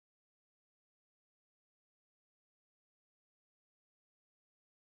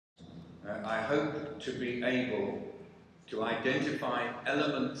I hope to be able to identify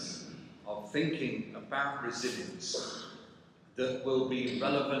elements of thinking about resilience that will be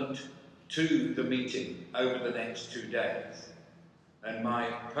relevant to the meeting over the next 2 days. And my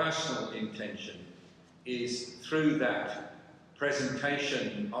personal intention is, through that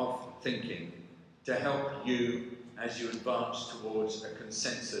presentation of thinking, to help you as you advance towards a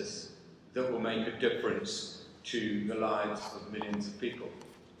consensus that will make a difference to the lives of millions of people.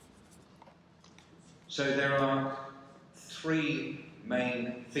 So there are 3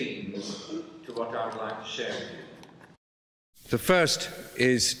 main themes to what I would like to share with you. The first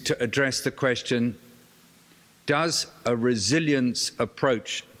is to address the question, does a resilience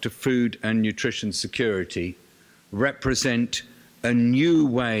approach to food and nutrition security represent a new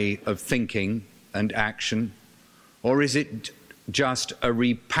way of thinking and action, or is it just a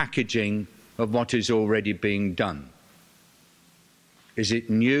repackaging of what is already being done? Is it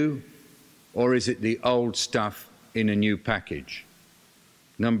new, or is it the old stuff in a new package?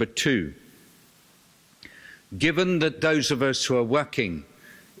 Number 2, given that those of us who are working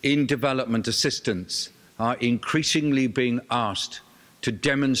in development assistance are increasingly being asked to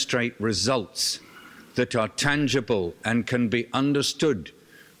demonstrate results that are tangible and can be understood,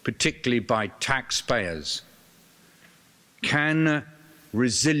 particularly by taxpayers, can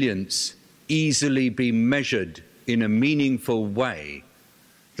resilience easily be measured in a meaningful way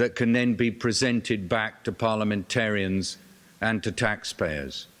that can then be presented back to parliamentarians and to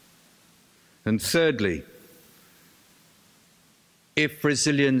taxpayers? And thirdly, if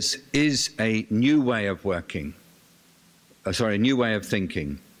resilience is a new way of working, a new way of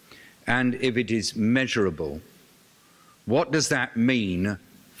thinking, and if it is measurable, what does that mean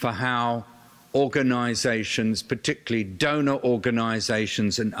for how organisations, particularly donor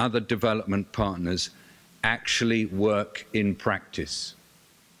organisations and other development partners, actually work in practice?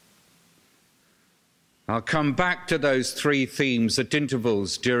 I'll come back to those 3 themes at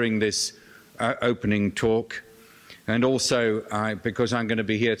intervals during this opening talk, and also, because I'm going to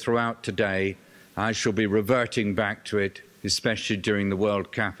be here throughout today, I shall be reverting back to it, especially during the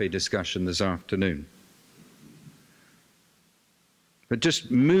World Cafe discussion this afternoon. But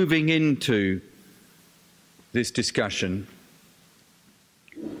just moving into this discussion,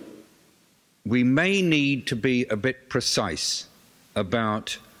 we may need to be a bit precise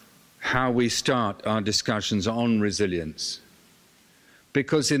about how we start our discussions on resilience.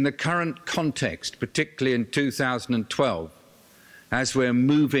 Because in the current context, particularly in 2012, as we're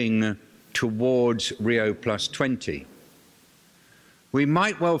moving towards Rio+20, we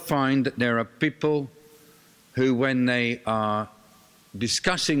might well find that there are people who, when they are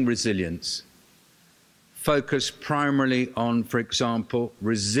discussing resilience, focus primarily on, for example,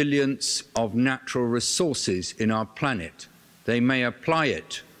 resilience of natural resources in our planet. They may apply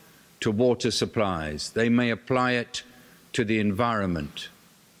it to water supplies. They may apply it to the environment.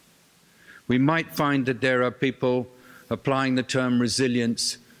 We might find that there are people applying the term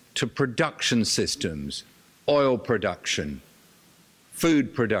resilience to production systems, oil production,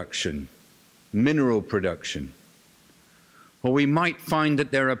 food production, mineral production. Or we might find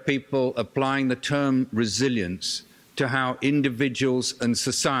that there are people applying the term resilience to how individuals and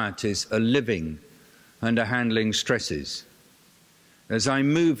societies are living and are handling stresses. As I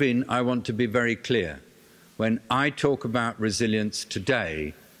move in, I want to be very clear. When I talk about resilience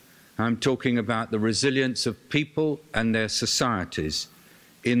today, I'm talking about the resilience of people and their societies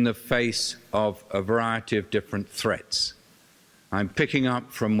in the face of a variety of different threats. I'm picking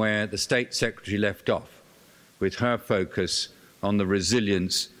up from where the State Secretary left off, with her focus on the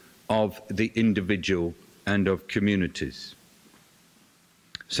resilience of the individual and of communities.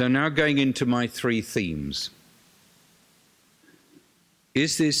 So now going into my 3 themes.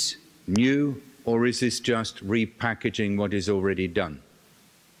 Is this new, or is this just repackaging what is already done?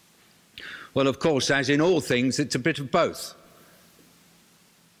 Well, of course, as in all things, it's a bit of both.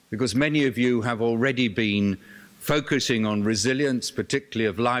 Because many of you have already been focusing on resilience, particularly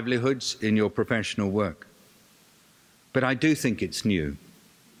of livelihoods, in your professional work. But I do think it's new.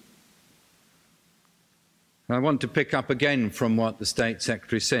 I want to pick up again from what the State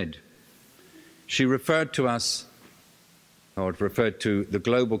Secretary said. She referred to us, or referred to the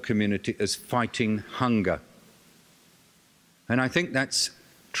global community as fighting hunger. And I think that's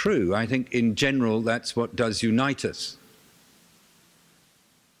true. I think in general that's what does unite us.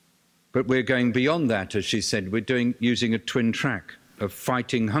 But we're going beyond that, as she said. We're using a twin track of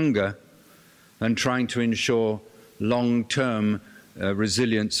fighting hunger and trying to ensure long-term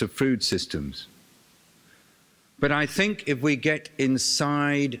resilience of food systems. But I think if we get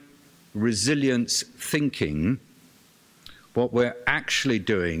inside resilience thinking, what we're actually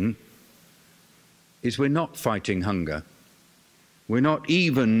doing is we're not fighting hunger. We're not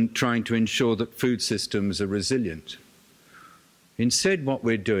even trying to ensure that food systems are resilient. Instead, what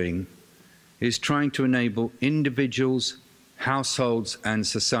we're doing is trying to enable individuals, households and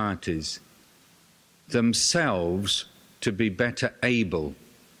societies themselves to be better able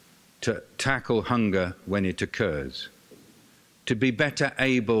to tackle hunger when it occurs, to be better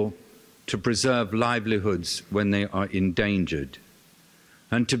able to preserve livelihoods when they are endangered,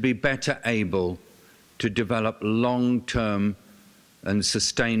 and to be better able to develop long-term and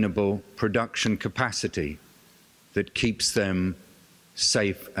sustainable production capacity that keeps them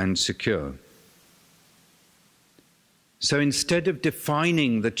safe and secure. So instead of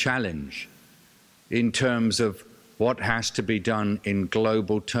defining the challenge in terms of what has to be done in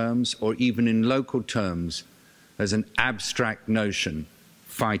global terms or even in local terms as an abstract notion,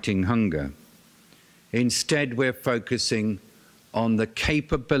 fighting hunger, instead we're focusing on the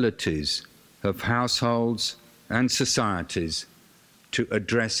capabilities of households and societies to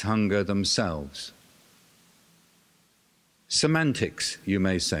address hunger themselves. Semantics, you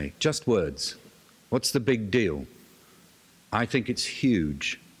may say, just words. What's the big deal? I think it's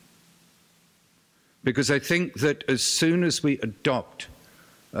huge. Because I think that as soon as we adopt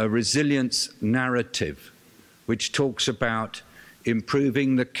a resilience narrative which talks about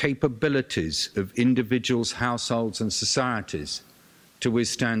improving the capabilities of individuals, households and societies to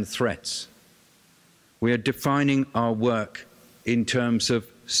withstand threats, we are defining our work in terms of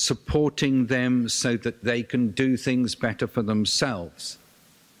supporting them so that they can do things better for themselves,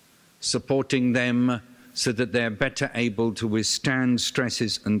 supporting them so that they're better able to withstand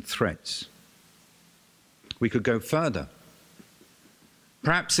stresses and threats. We could go further.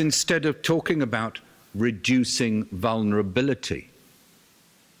 Perhaps instead of talking about reducing vulnerability,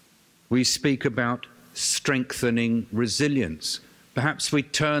 we speak about strengthening resilience. Perhaps we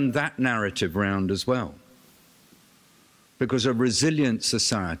turn that narrative round as well. Because a resilient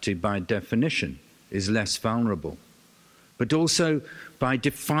society, by definition, is less vulnerable. But also, by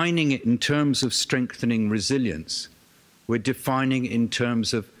defining it in terms of strengthening resilience, we're defining it in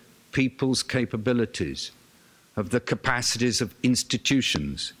terms of people's capabilities, of the capacities of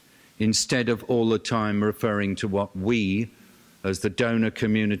institutions, instead of all the time referring to what we, as the donor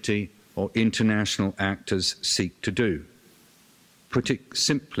community or international actors, seek to do. Put it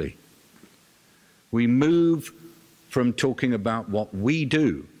simply, we move from talking about what we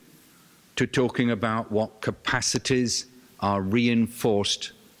do to talking about what capacities are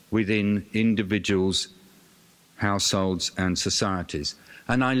reinforced within individuals, households and societies.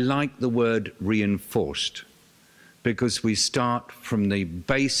 And I like the word reinforced because we start from the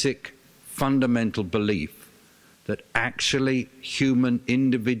basic fundamental belief that actually human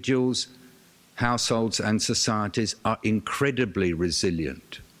individuals, households and societies are incredibly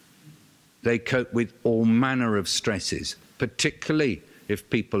resilient. They cope with all manner of stresses, particularly if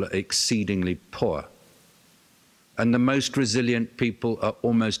people are exceedingly poor. And the most resilient people are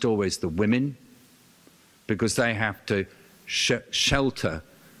almost always the women, because they have to shelter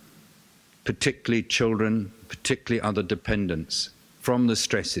particularly children, particularly other dependents, from the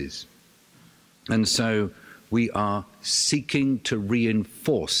stresses. And so we are seeking to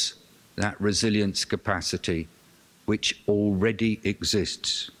reinforce that resilience capacity which already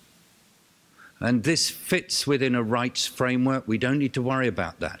exists. And this fits within a rights framework. We don't need to worry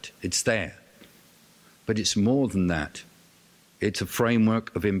about that. It's there. But it's more than that. It's a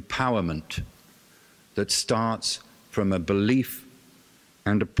framework of empowerment that starts from a belief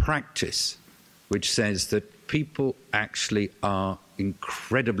and a practice which says that people actually are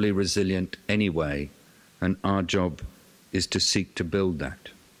incredibly resilient anyway, and our job is to seek to build that.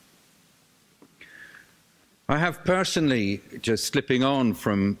 I have personally, just slipping on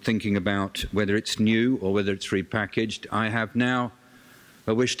from thinking about whether it's new or whether it's repackaged, I have now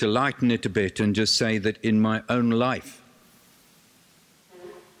a wish to lighten it a bit and just say that in my own life,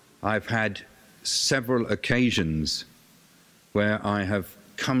 I've had several occasions where I have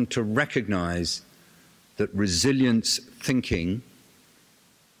come to recognize that resilience thinking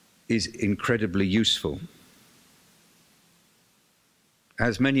is incredibly useful.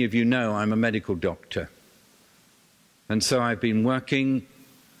 As many of you know, I'm a medical doctor. And so I've been working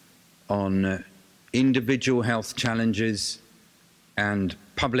on individual health challenges and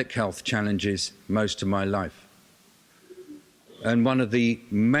public health challenges most of my life. And one of the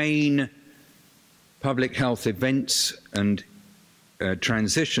main public health events and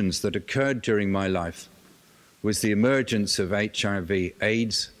transitions that occurred during my life was the emergence of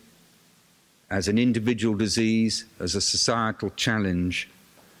HIV/AIDS as an individual disease, as a societal challenge,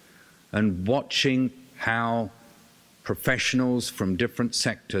 and watching how professionals from different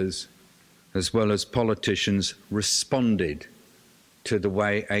sectors as well as politicians, responded to the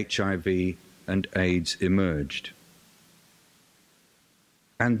way HIV and AIDS emerged.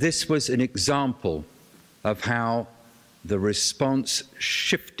 And this was an example of how the response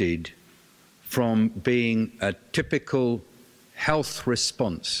shifted from being a typical health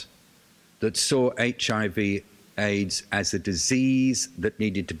response that saw HIV AIDS as a disease that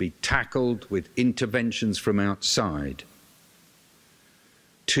needed to be tackled with interventions from outside,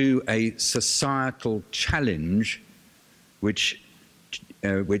 to a societal challenge which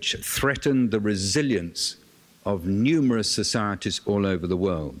threatened the resilience of numerous societies all over the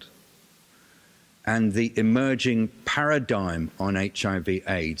world. And the emerging paradigm on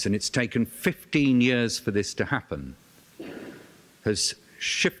HIV/AIDS, and it's taken 15 years for this to happen, has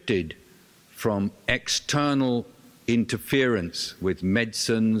shifted from external interference with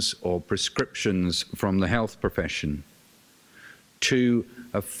medicines or prescriptions from the health profession to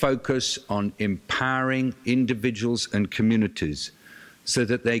a focus on empowering individuals and communities so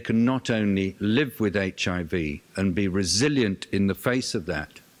that they can not only live with HIV and be resilient in the face of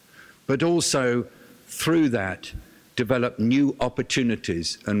that, but also through that develop new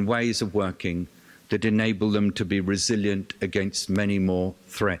opportunities and ways of working that enable them to be resilient against many more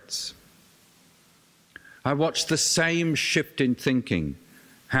threats. I watched the same shift in thinking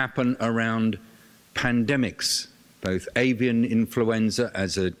happen around pandemics, both avian influenza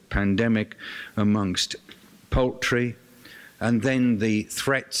as a pandemic amongst poultry, and then the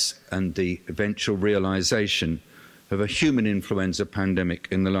threats and the eventual realization of a human influenza pandemic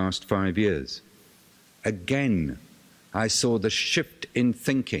in the last 5 years. Again, I saw the shift in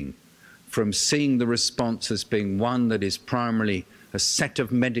thinking from seeing the response as being one that is primarily a set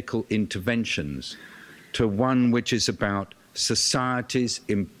of medical interventions to one which is about societies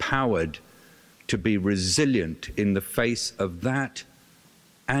empowered to be resilient in the face of that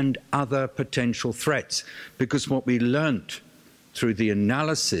and other potential threats. Because what we learnt through the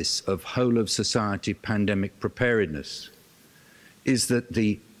analysis of whole of society pandemic preparedness is that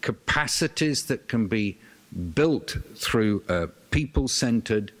the capacities that can be built through a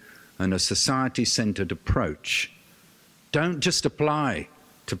people-centered and a society-centered approach don't just apply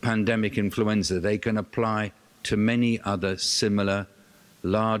to pandemic influenza, they can apply to many other similar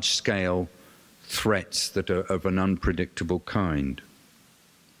large-scale threats that are of an unpredictable kind.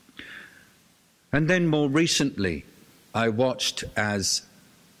 And then more recently, I watched as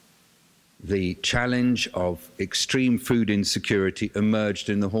the challenge of extreme food insecurity emerged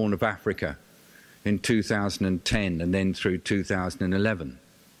in the Horn of Africa in 2010 and then through 2011.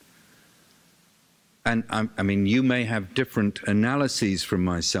 And I mean, you may have different analyses from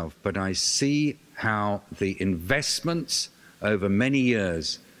myself, but I see how the investments over many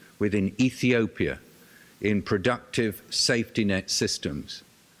years within Ethiopia in productive safety net systems,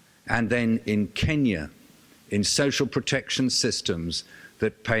 and then in Kenya in social protection systems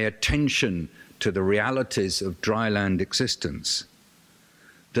that pay attention to the realities of dry land existence,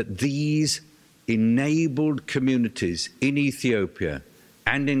 that these enabled communities in Ethiopia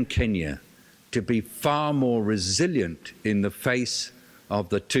and in Kenya to be far more resilient in the face of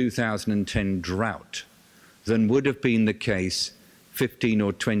the 2010 drought than would have been the case 15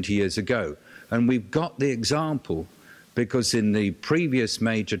 or 20 years ago. And we've got the example because in the previous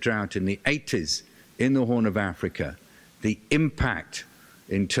major drought in the 80s in the Horn of Africa, the impact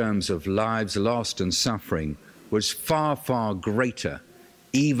in terms of lives lost and suffering was far, far greater,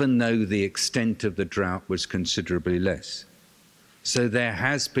 even though the extent of the drought was considerably less. So there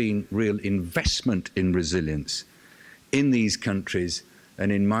has been real investment in resilience in these countries,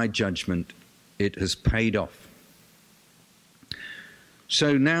 and in my judgment, it has paid off.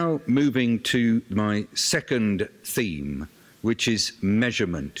 So now moving to my second theme, which is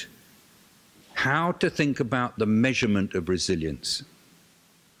measurement. How to think about the measurement of resilience.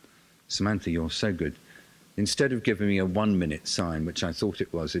 Samantha, you're so good. Instead of giving me a 1-minute sign, which I thought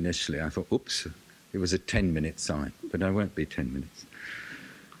it was initially, I thought, oops, it was a 10-minute sign, but I won't be 10 minutes.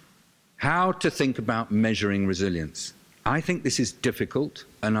 How to think about measuring resilience. I think this is difficult,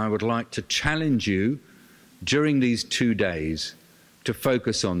 and I would like to challenge you during these 2 days to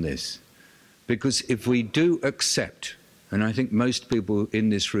focus on this. Because if we do accept, and I think most people in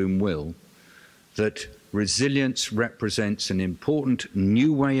this room will, that resilience represents an important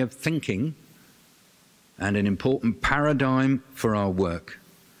new way of thinking and an important paradigm for our work,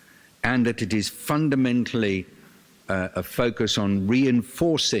 and that it is fundamentally a focus on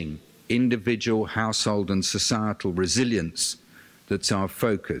reinforcing individual, household and societal resilience that's our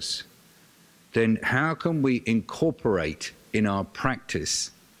focus, then how can we incorporate in our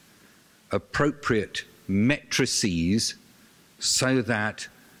practice appropriate matrices so that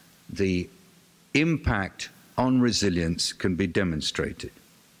the impact on resilience can be demonstrated?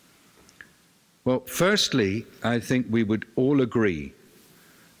 Well, firstly, I think we would all agree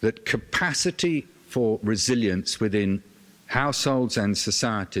that capacity for resilience within households and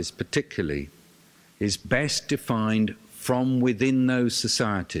societies particularly is best defined from within those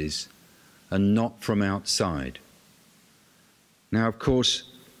societies and not from outside. Now, of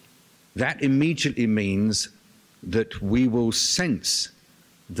course, that immediately means that we will sense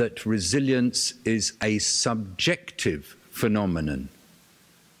that resilience is a subjective phenomenon,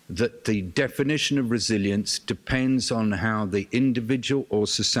 that the definition of resilience depends on how the individual or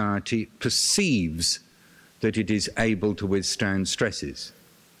society perceives that it is able to withstand stresses.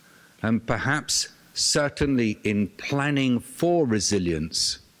 And perhaps, certainly in planning for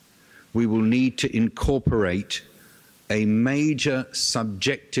resilience, we will need to incorporate a major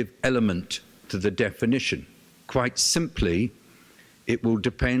subjective element to the definition. Quite simply, it will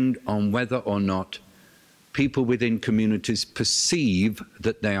depend on whether or not people within communities perceive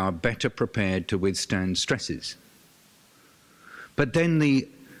that they are better prepared to withstand stresses. But then the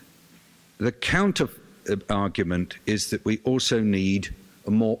counter argument is that we also need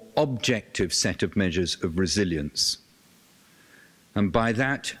a more objective set of measures of resilience. And by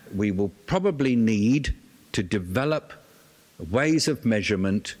that, we will probably need to develop ways of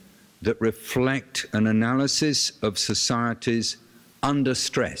measurement that reflect an analysis of societies under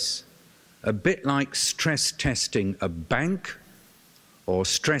stress, a bit like stress testing a bank, or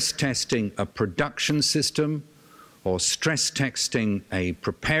stress testing a production system, or stress testing a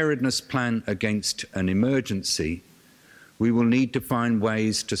preparedness plan against an emergency. We will need to find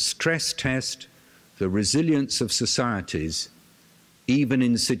ways to stress test the resilience of societies, even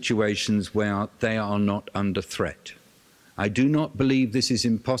in situations where they are not under threat. I do not believe this is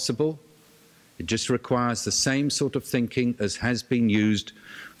impossible. It just requires the same sort of thinking as has been used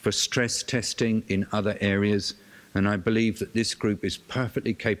for stress testing in other areas, and I believe that this group is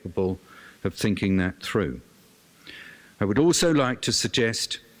perfectly capable of thinking that through. I would also like to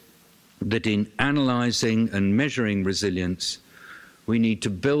suggest that in analysing and measuring resilience, we need to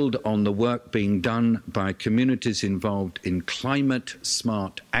build on the work being done by communities involved in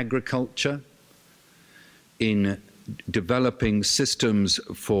climate-smart agriculture, in developing systems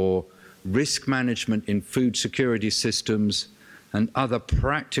for risk management in food security systems, and other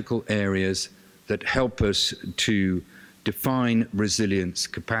practical areas that help us to define resilience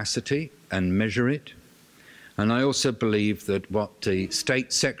capacity and measure it. And I also believe that what the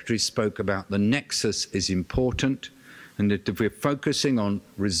State Secretary spoke about, the nexus, is important, and that if we're focusing on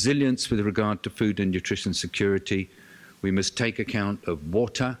resilience with regard to food and nutrition security, we must take account of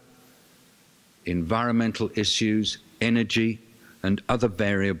water, environmental issues, energy, and other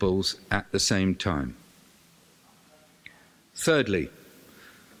variables at the same time. Thirdly,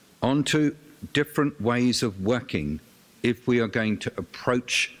 on to different ways of working if we are going to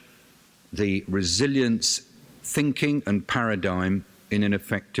approach the resilience thinking and paradigm in an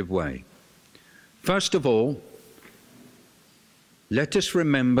effective way. First of all, let us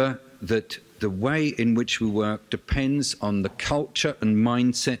remember that the way in which we work depends on the culture and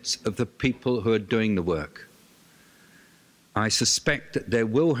mindsets of the people who are doing the work. I suspect that there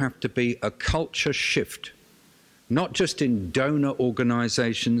will have to be a culture shift, not just in donor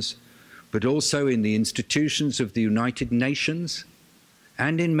organizations, but also in the institutions of the United Nations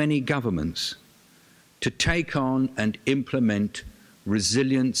and in many governments, to take on and implement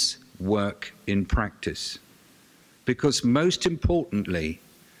resilience work in practice. Because most importantly,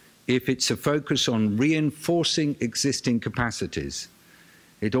 if it's a focus on reinforcing existing capacities,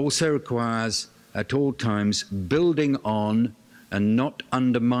 it also requires at all times building on and not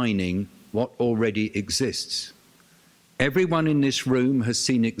undermining what already exists. Everyone in this room has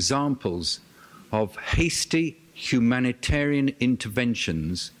seen examples of hasty humanitarian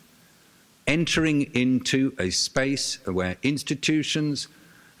interventions entering into a space where institutions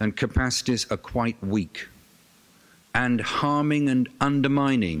and capacities are quite weak, and harming and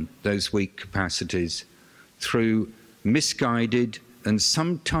undermining those weak capacities through misguided and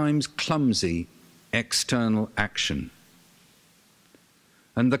sometimes clumsy external action.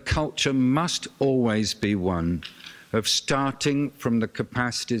 And the culture must always be one of starting from the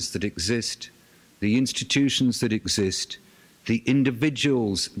capacities that exist, the institutions that exist, the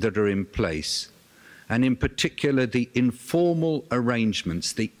individuals that are in place, and in particular the informal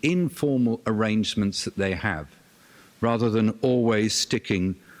arrangements that they have, rather than always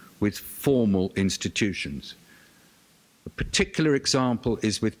sticking with formal institutions. A particular example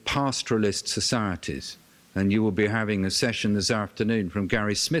is with pastoralist societies, and you will be having a session this afternoon from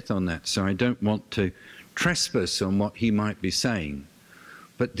Gary Smith on that, so I don't want to trespass on what he might be saying.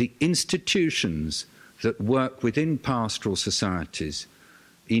 but the institutions that work within pastoral societies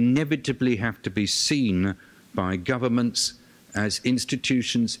inevitably have to be seen by governments as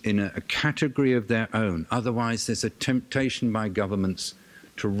institutions in a category of their own. Otherwise, there's a temptation by governments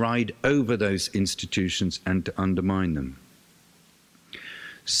to ride over those institutions and to undermine them.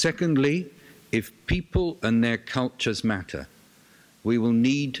 Secondly, if people and their cultures matter, we will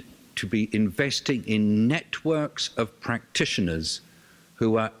need to be investing in networks of practitioners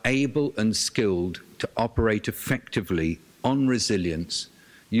who are able and skilled to operate effectively on resilience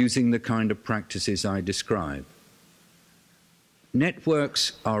using the kind of practices I describe.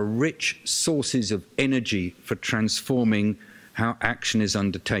 Networks are rich sources of energy for transforming how action is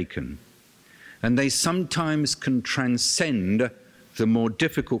undertaken, and they sometimes can transcend the more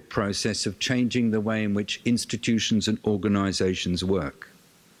difficult process of changing the way in which institutions and organizations work.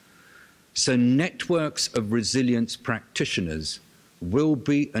 So networks of resilience practitioners will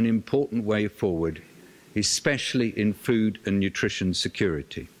be an important way forward, especially in food and nutrition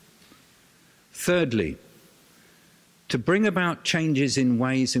security. Thirdly, to bring about changes in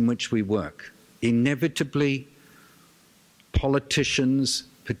ways in which we work, inevitably politicians,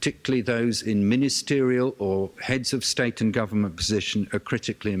 particularly those in ministerial or heads of state and government position, are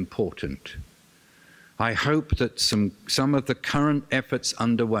critically important. I hope that some of the current efforts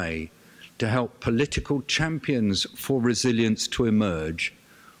underway to help political champions for resilience to emerge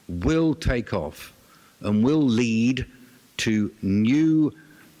will take off and will lead to new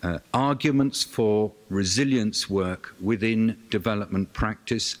arguments for resilience work within development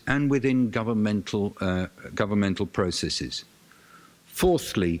practice and within governmental processes.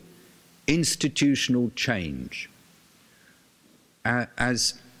 Fourthly, institutional change.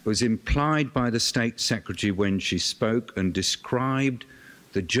 As was implied by the State Secretary when she spoke and described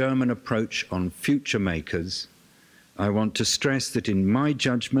the German approach on future makers, I want to stress that in my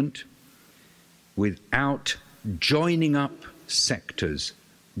judgment, without joining up sectors,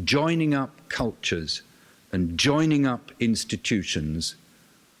 joining up cultures, and joining up institutions,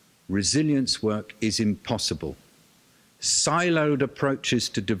 resilience work is impossible. Siloed approaches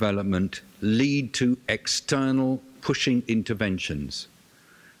to development lead to external pushing interventions.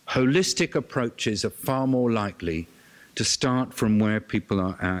 Holistic approaches are far more likely to start from where people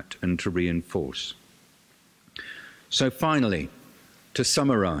are at and to reinforce. So finally, to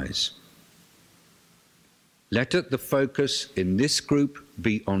summarize, let the focus in this group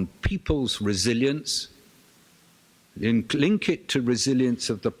be on people's resilience, link it to resilience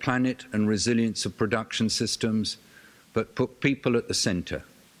of the planet and resilience of production systems, but put people at the centre.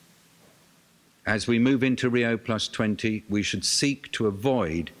 As we move into Rio+20, we should seek to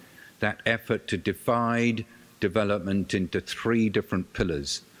avoid that effort to divide development into three different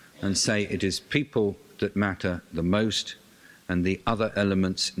pillars and say it is people that matter the most and the other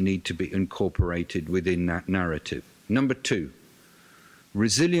elements need to be incorporated within that narrative. Number two,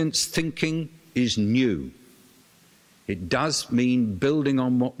 resilience thinking is new. It does mean building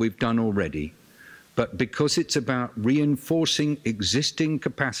on what we've done already, but because it's about reinforcing existing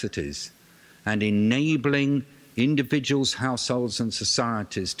capacities and enabling individuals, households and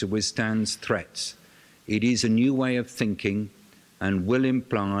societies to withstand threats, it is a new way of thinking and will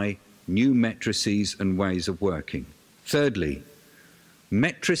imply new matrices and ways of working. Thirdly,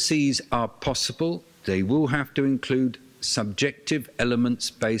 matrices are possible. They will have to include subjective elements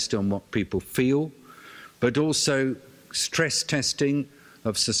based on what people feel, but also stress testing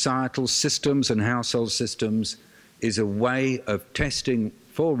of societal systems and household systems is a way of testing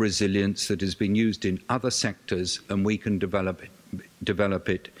for resilience that has been used in other sectors, and we can develop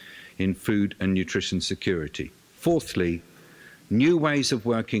it in food and nutrition security. Fourthly, new ways of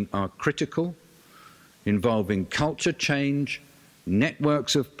working are critical, involving culture change,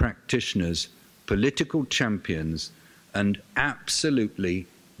 networks of practitioners, political champions, and absolutely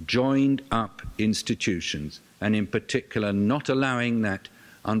joined up institutions, and in particular not allowing that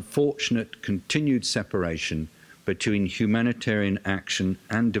unfortunate continued separation between humanitarian action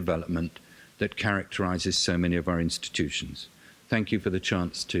and development that characterizes so many of our institutions. Thank you for the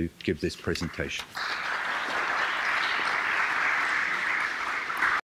chance to give this presentation.